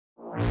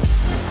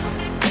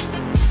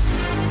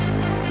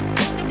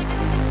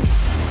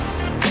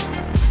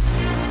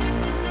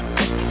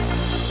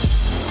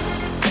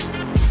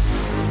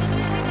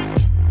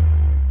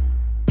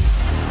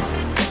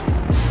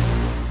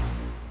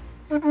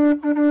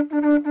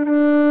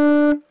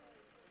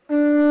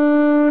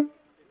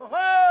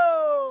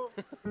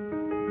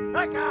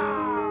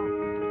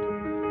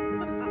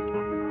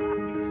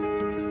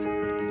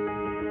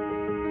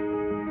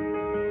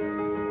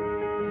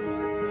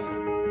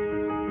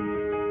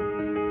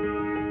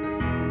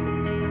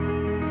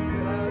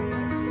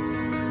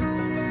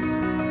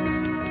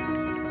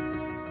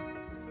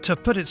To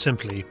put it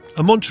simply,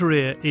 a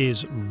montería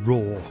is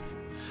raw.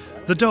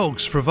 The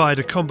dogs provide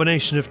a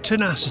combination of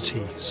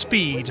tenacity,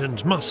 speed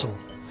and muscle.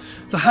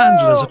 The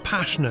handlers are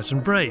passionate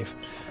and brave,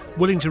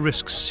 willing to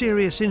risk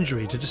serious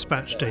injury to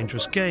dispatch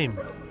dangerous game.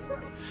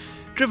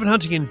 Driven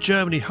hunting in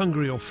Germany,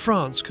 Hungary or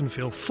France can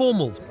feel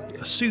formal,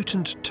 a suit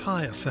and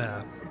tie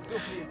affair.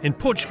 In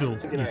Portugal,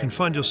 you can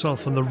find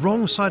yourself on the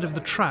wrong side of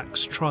the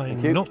tracks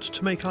trying not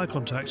to make eye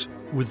contact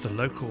with the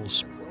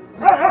locals.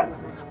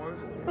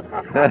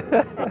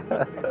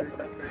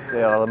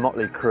 They are the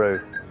motley crew.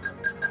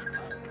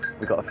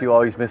 We've got a few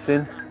eyes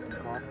missing.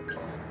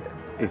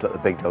 He's like the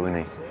big dog,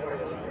 isn't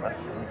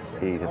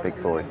he? He's a big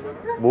boy.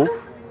 Wolf?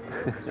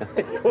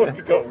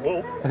 You got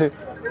wolf.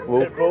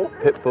 Wolf.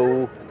 Pit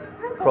bull.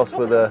 Crossed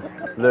with a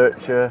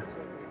lurcher.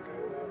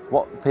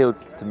 What appealed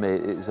to me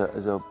is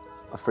a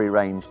free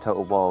range,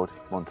 total wild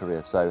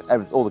montería. So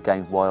all the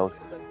game's wild,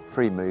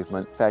 free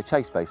movement, fair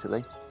chase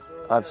basically.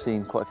 I've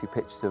seen quite a few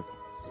pictures of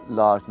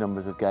large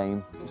numbers of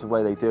game. It's the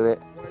way they do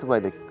it. It's the way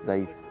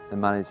they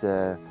manage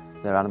their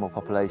animal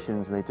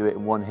populations, and they do it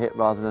in one hit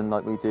rather than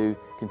like we do,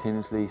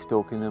 continuously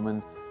stalking them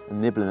and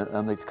nibbling at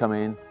them. They just come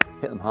in,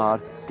 hit them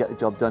hard, get the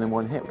job done in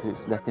one hit because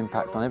it's less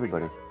impact on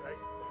everybody.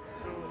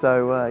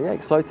 So yeah,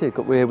 excited.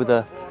 We're here with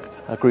a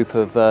group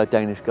of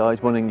Danish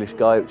guys, one English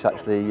guy, which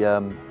actually I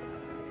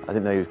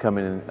didn't know he was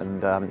coming,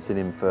 and I haven't seen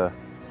him for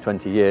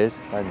 20 years,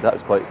 and that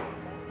was quite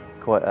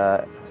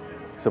a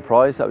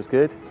surprise. That was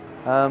good.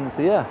 So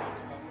yeah,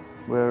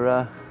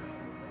 we're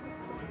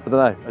I don't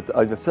know.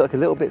 I feel like a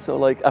little bit sort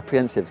of like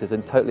apprehensive. So it's a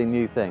totally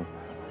new thing.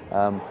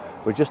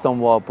 We're just on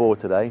wild boar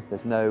today.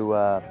 There's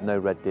no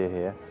red deer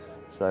here.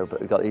 So,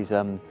 but we've got these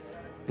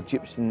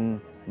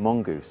Egyptian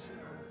mongoose.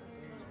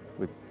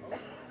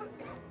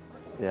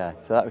 Yeah,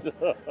 so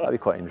that'd be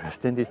quite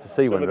interesting just to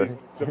see one.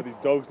 Some of these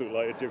dogs look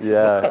like Egyptian.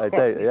 Yeah, I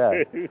do.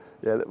 Yeah,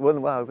 yeah.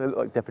 Wow, they look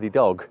like deputy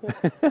dog.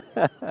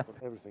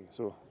 Everything.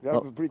 So they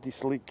are pretty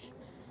sleek.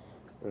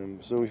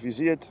 So if you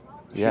see it,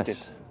 yes, shoot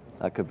it.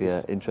 That could be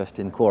an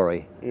interesting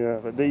quarry. Yeah,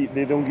 but they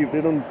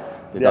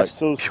are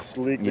so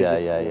sleek.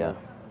 Yeah.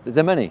 Is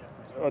there many?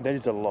 Oh, there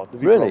is a lot. The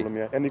big Really? problem,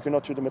 yeah. And you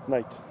cannot shoot them at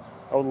night.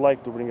 I would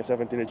like to bring a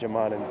 17-inch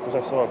man in because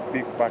I saw a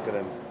big pack of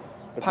them.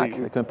 Pack?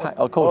 They can pack?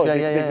 Of course,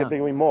 yeah. They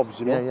go in mobs,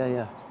 you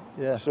know?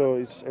 Yeah. So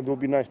it would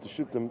be nice to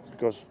shoot them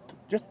because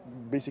just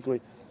basically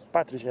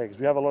partridge eggs.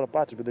 We have a lot of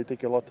partridge, but they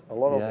take a lot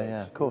of eggs.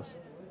 Yeah, of course.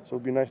 So it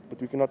would be nice, but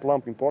we cannot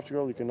lamp in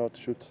Portugal. You cannot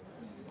shoot.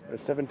 A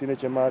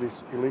 17-inch MR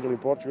is illegal in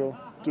Portugal.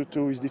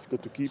 2 is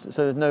difficult to keep. So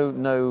there's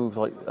no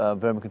like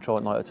vermin control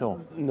at night at all?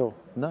 No.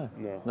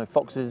 No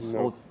foxes, No.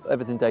 or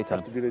everything daytime?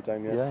 Has to be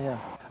daytime, yeah. Yeah.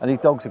 And these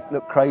dogs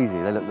look crazy.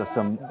 They look like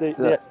some...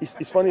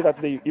 It's funny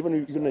that even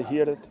you're going to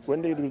hear it,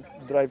 when they do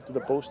drive to the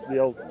post, they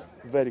are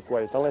very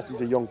quiet, unless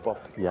it's a young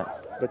pup. Yeah.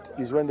 But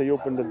it's when they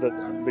open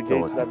the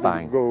gates that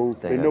bang.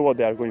 they know what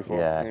they are going for.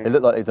 Yeah, they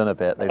look like they've done a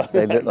bit.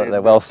 They look like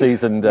they're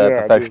well-seasoned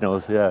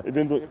professionals, yeah.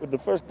 The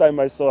first time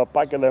I saw a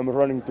pack of them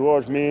running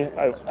towards me,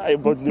 I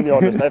was really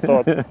honest, I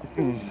thought,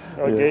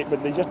 okay,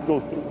 but they just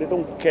go through, they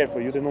don't care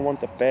for you, they don't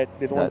want a pet,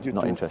 they don't want you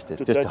not to interested.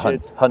 to Just touch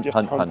hunt.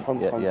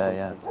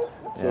 Yeah.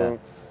 So,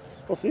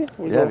 we'll see.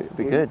 It'd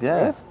be good,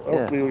 yeah.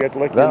 Hopefully you'll get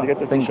lucky Well, and you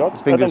get a few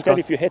shots. I don't care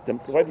if you hit them,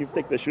 provided you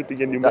take the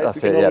shooting and you miss,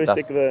 you can always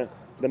take the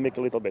mick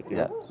a little bit, you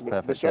know. But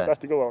perfect, the shot has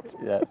to go out.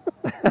 Yeah.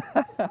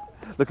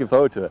 Looking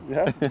forward to it.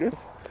 Yeah, good.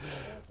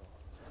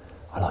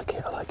 I like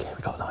it.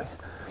 We've got like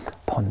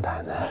pond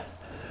down there.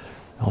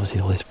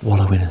 Obviously all this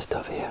wallowing and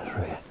stuff here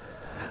through here.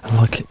 I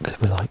like it because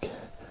we're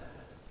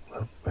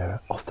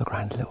off the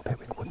ground a little bit.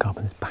 We're going up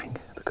on this bank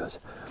because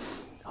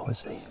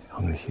obviously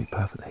I'm going to shoot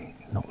perfectly,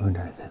 not wound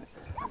anything, and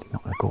it's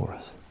not going to gore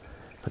us.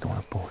 I don't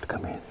want a boar to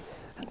come in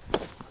and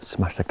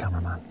smash the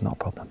cameraman, not a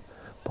problem,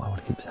 but I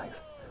want to keep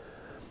safe.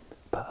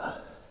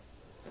 But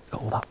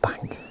got all that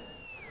bank.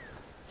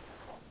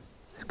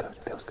 It's good,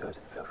 it feels really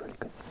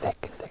good.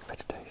 Thick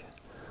vegetation.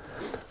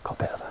 Got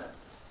a bit of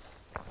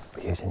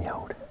we're using the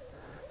old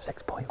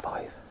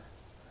 6.5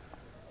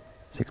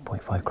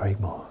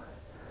 Craigmore,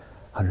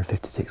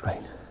 156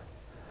 grain.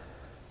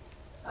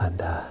 And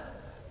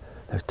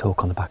there's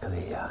talk on the back of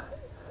the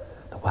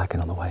wagon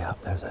on the way up.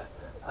 There's a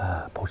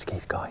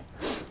Portuguese guy,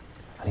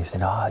 and he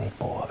said, these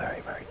boar are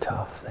very, very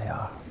tough. They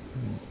are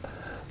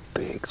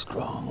big,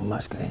 strong,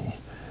 masculine.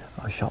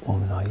 I shot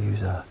one and I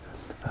use a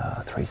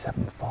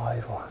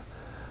 375 or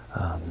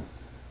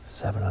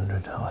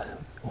 700, all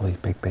these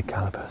big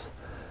calibers.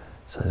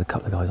 So there's a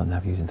couple of guys on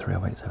there using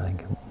 308s and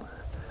everything,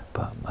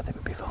 but I think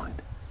we'll be fine.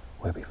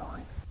 We'll be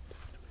fine.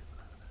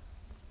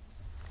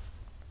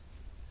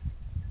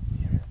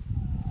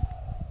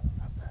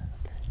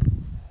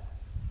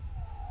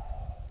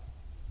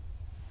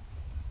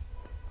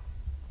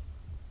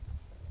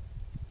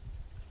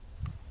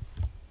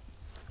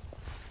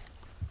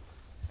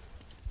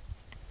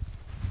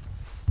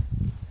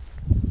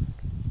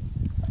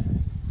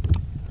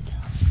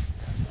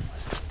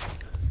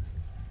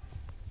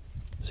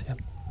 See him?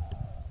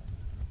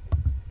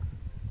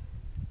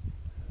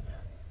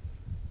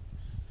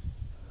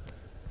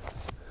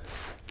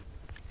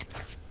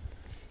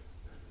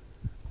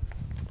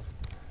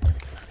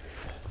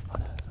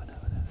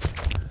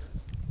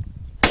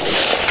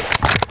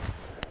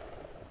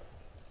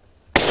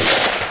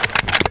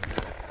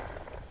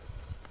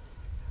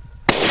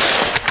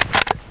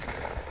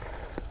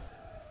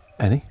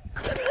 Any?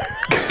 I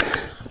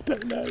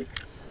don't know. This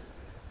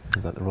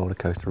is like the roller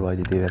coaster ride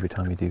you do every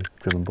time you do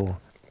driven boar.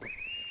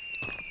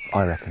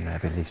 I reckon there'll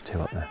be at least 2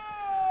 up there.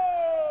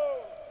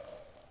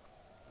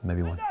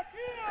 Maybe 1.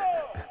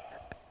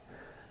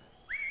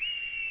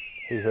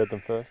 Who heard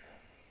them first?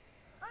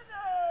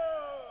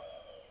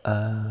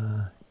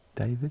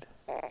 David?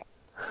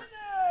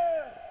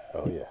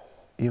 Oh yes.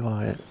 You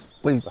are.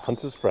 Well, The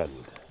hunter's friend.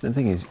 the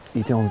thing is,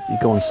 you go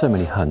on so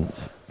many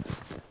hunts.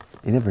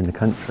 You're never in the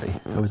country.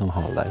 You're always on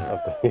holiday.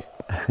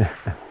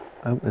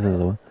 Oh, there's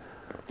another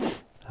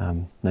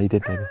one. No, you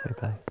did, David. Fair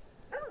play.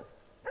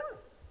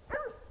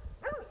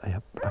 Oh, yeah,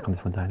 back on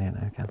this one down here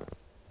now, again.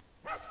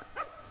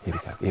 Here we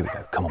go. Here we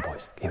go. Come on,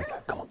 boys. Here we go.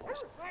 Come on,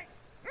 boys.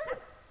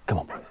 Come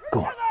on, boys. Go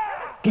on.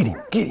 Get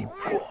him. Get him.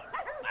 Go on.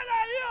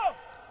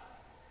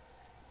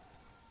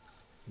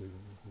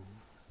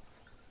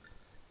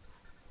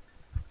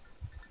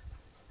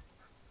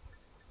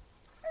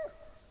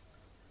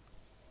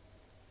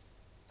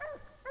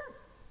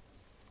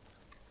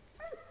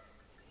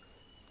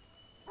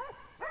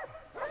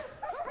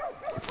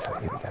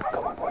 Here we go.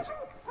 Come on, boys.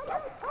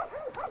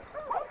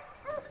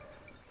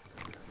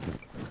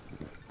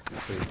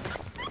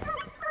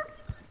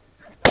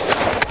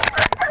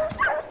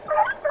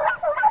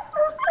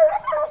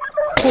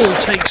 Paul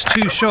takes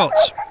 2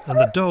 shots and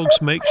the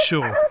dogs make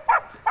sure.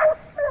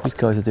 These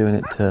guys are doing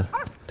it to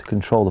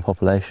control the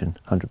population,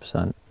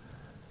 100%.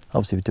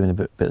 Obviously we're doing a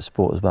bit of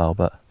sport as well,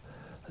 but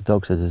the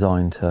dogs are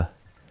designed to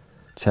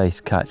chase,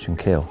 catch and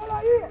kill.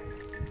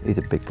 He's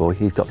a big boy.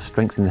 He's got the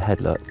strength in the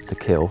headlock to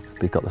kill,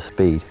 but he's got the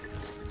speed.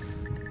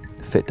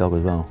 A fit dog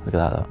as well. Look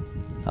at that.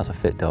 That's a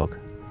fit dog.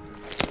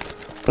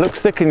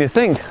 Looks thicker than you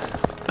think.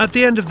 At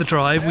the end of the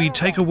drive, we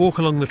take a walk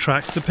along the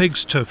track the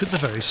pigs took at the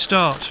very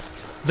start.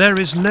 There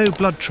is no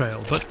blood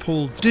trail, but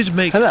Paul did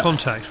make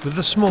contact with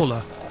the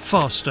smaller,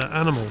 faster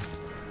animal.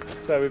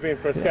 So we've been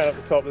for a scan at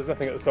the top. There's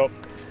nothing at the top.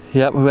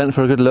 Yeah, we went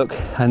for a good look,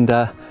 and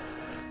the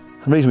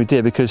reason we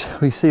did, because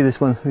we see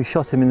this one, we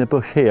shot him in the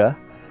bush here.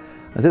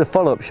 I did a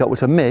follow-up shot,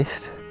 which I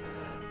missed,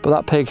 but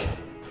that pig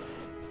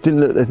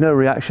didn't look, there's no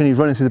reaction. He's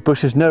running through the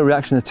bushes, no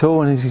reaction at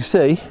all, and as you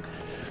see,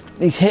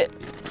 he's hit,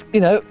 you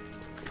know,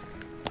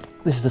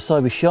 this is the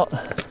side we shot,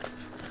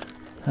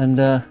 and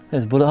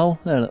there's a bullet hole,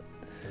 there look.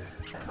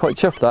 Quite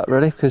chuffed that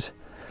really, because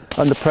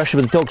under pressure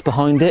with the dogs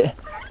behind it,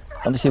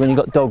 obviously when you've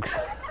got dogs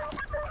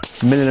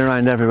milling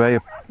around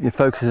everywhere, you're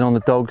focusing on the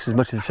dogs as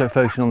much as you're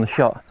focusing on the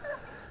shot.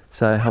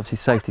 So obviously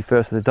safety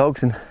first for the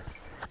dogs, and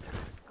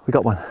we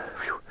got one.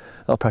 Whew,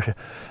 a lot of pressure.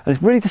 And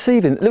it's really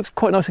deceiving. It looks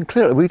quite nice and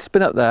clear. We've just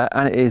been up there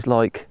and it is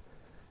like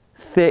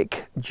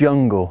thick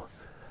jungle.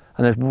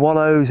 And there's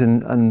wallows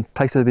and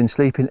places they've been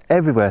sleeping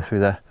everywhere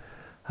through there.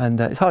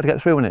 And it's hard to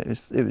get through, wasn't it?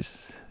 It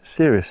was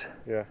serious.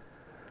 Yeah.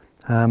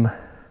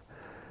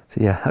 So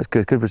yeah, that was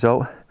good. Good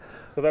result.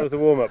 So that was the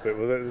warm-up bit,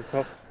 was it, at the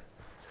top?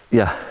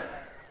 Yeah,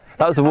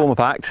 that was the warm-up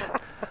act.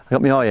 I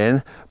got my eye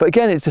in, but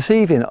again, it's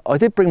deceiving. I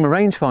did bring my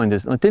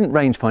rangefinders, and I didn't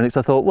rangefind it because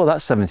I thought, well,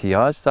 that's 70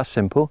 yards, that's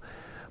simple.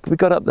 But we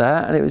got up there,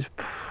 and it was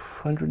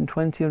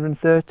 120,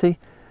 130,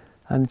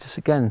 and just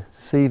again,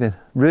 deceiving,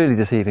 really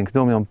deceiving. Because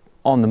normally I'm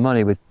on the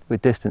money with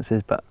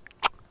distances, but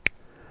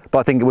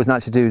I think it wasn't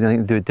actually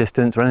anything to do with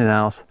distance or anything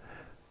else.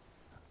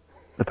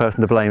 The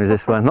person to blame is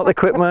this one, not the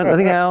equipment,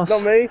 nothing else.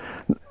 Not me.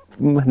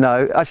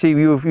 No, actually,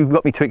 you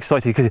got me too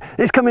excited because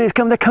it's coming,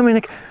 they're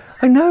coming.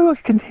 I know, I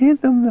can hear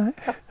them now.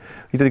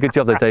 You did a good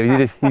job there,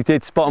 David. You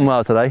did spot them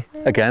well today,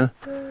 again.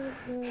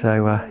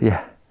 So,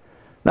 yeah.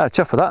 No,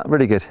 chuff for that,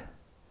 really good.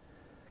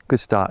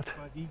 Good start.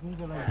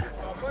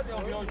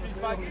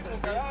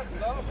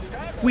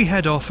 We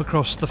head off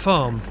across the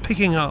farm,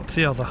 picking up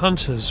the other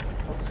hunters.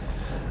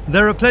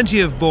 There are plenty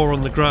of boar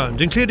on the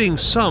ground, including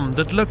some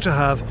that look to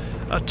have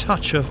a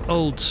touch of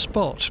old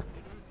spot.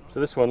 So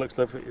this one looks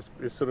like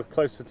it's sort of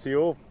closer to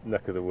your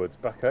neck of the woods,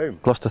 back home.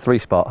 Gloucester 3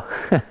 spot.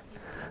 Look at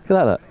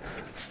that, look.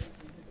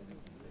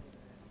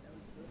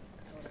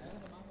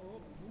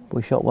 Boy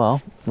shot well,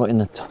 right in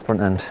the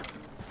front end.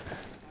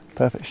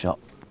 Perfect shot.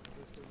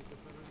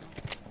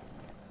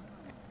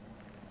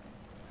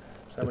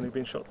 So how many have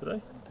been shot today?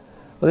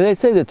 Well, they'd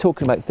say they're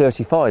talking about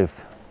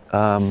 35.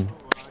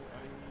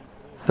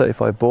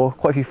 35 boar,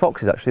 quite a few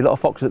foxes actually, a lot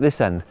of foxes at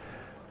this end.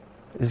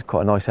 This is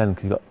quite a nice end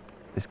because you've got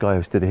this guy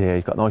who stood here,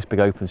 he's got nice big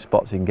open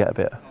spots so you can get a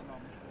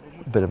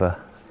bit of a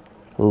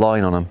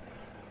line on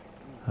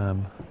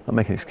them. Not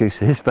making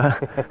excuses, but,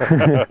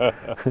 but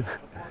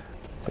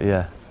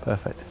yeah,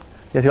 perfect.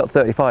 Yes, he got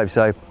 35,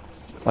 so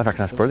I reckon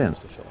that's brilliant.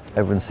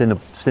 Everyone's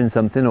seen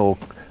something or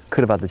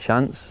could have had the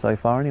chance so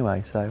far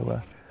anyway.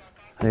 So,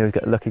 and you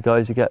get lucky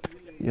guys, you get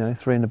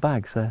 3 in the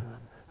bag, so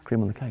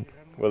cream on the cake.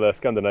 Well, they're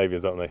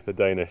Scandinavians, aren't they? They're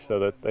Danish,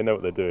 so they know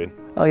what they're doing.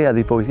 Oh yeah,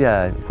 these boys,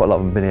 yeah, quite a lot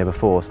of them have been here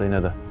before, so they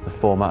know the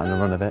format and the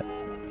run of it.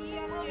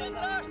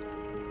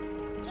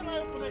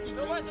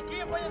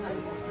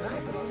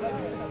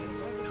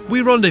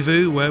 We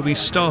rendezvous where we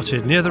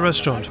started, near the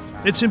restaurant.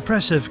 It's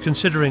impressive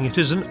considering it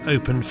is an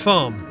open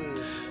farm.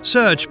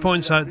 Serge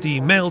points out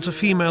the male to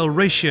female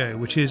ratio,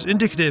 which is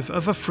indicative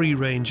of a free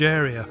range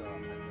area.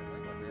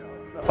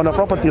 On a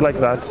property like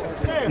that,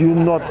 you will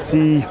not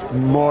see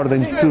more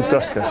than 2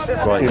 tuskers.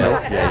 Right, you know,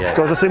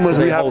 because the same as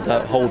we have.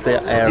 Hold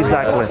that area.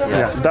 Exactly.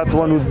 Yeah. That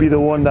one would be the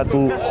one that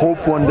will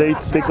hope one day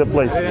to take the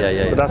place.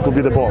 But that will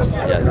be the boss.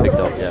 Yeah, the big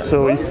dog. Yeah.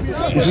 So if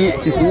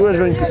we were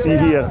going to see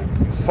here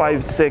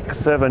 5, 6,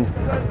 7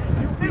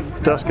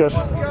 tuskers,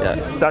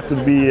 that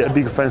would be a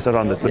big fence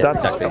around it. But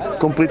that's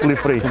completely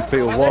free.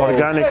 Completely wild.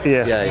 Organic.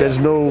 Yes. There's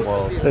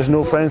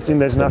no fencing.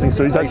 There's nothing.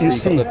 So it's like you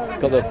see.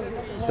 Got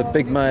the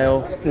big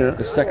male,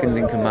 the second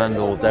in command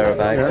or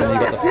thereabouts, and you've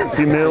got the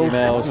females,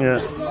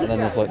 and then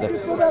there's like the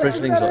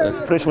fledglings,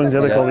 frishlings,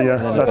 they call it,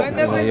 and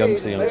the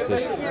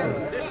youngsters.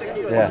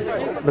 Yeah.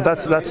 But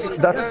that's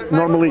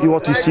normally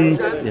what you see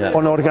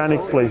on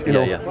organic place, you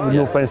know, with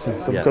no fencing.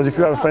 So because if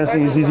you have a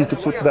fencing, it's easy to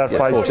put there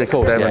 5, 6,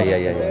 7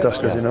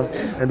 tuskers, you know.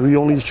 And we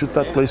only shoot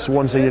that place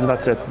once a year, and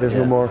that's it. There's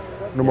no more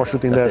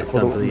shooting there for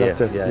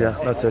that's it. Yeah,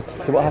 that's it.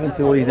 So what happens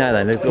to all these now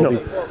then?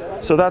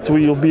 So that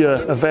will be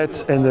a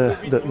vet and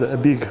a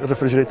big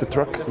refrigerated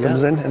truck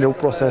comes in and they'll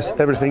process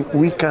everything.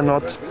 We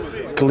cannot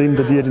clean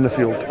the deer in the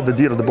field,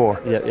 the boar.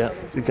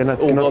 You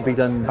cannot be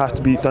done. Has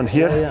to be done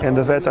here, and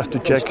the vet has to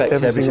check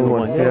every single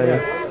one.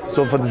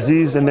 So for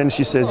disease, and then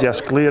she says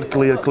yes, clear.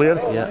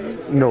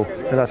 No,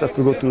 and that has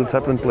to go to a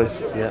separate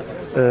place.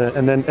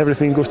 And then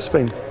everything goes to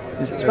Spain.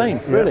 Spain,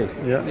 really?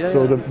 Yeah.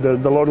 So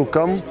the Lord will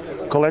come,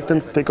 collect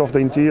them, take off the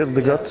interior,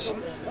 the guts,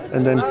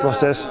 and then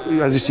process.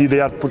 As you see, they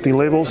are putting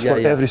labels for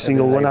every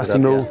single one. Has to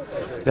know.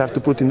 They have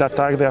to put in that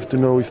tag. They have to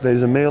know if there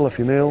is a male, a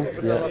female,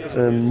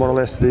 more or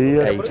less the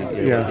year.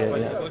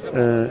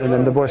 And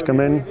then the boys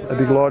come in, a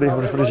big lorry,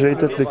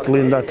 refrigerated. They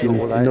clean that in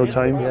no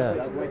time,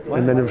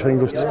 and then everything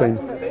goes to Spain.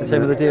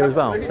 Same with the deer as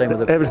well. Same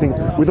with everything.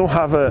 We don't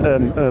have a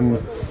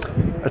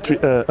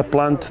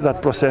plant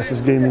that processes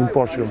game in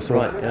Portugal. So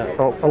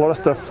a lot of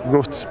stuff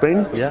goes to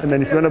Spain, and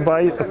then if you want to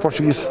buy a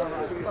Portuguese.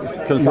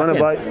 You want to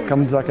buy?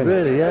 Come back in.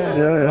 Really?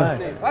 Yeah.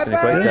 It's been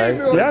a great day.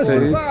 Yeah.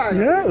 Food.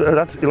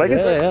 Yeah. You like it?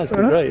 Yeah. It's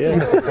been great. Yeah.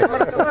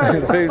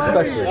 Food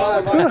especially.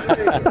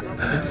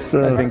 It's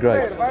been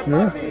great.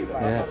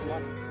 Yeah.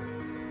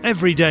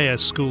 Every day a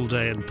school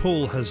day, and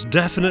Paul has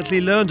definitely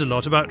learned a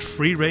lot about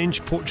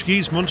free-range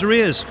Portuguese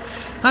monterias,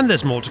 and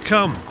there's more to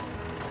come.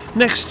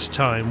 Next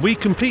time we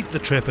complete the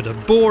trip at a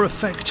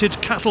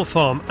boar-affected cattle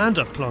farm and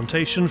a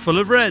plantation full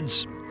of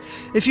reds.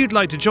 If you'd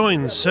like to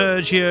join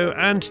Sergio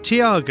and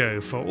Tiago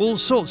for all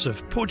sorts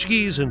of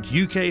Portuguese and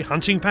UK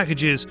hunting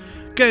packages,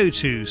 go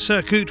to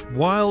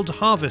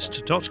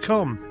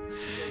circuitwildharvest.com.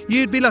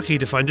 You'd be lucky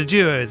to find a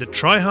duo that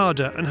try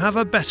harder and have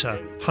a better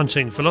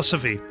hunting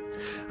philosophy.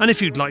 And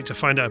if you'd like to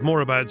find out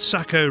more about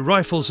Sacco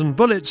rifles and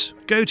bullets,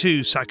 go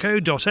to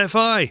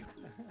sacco.fi.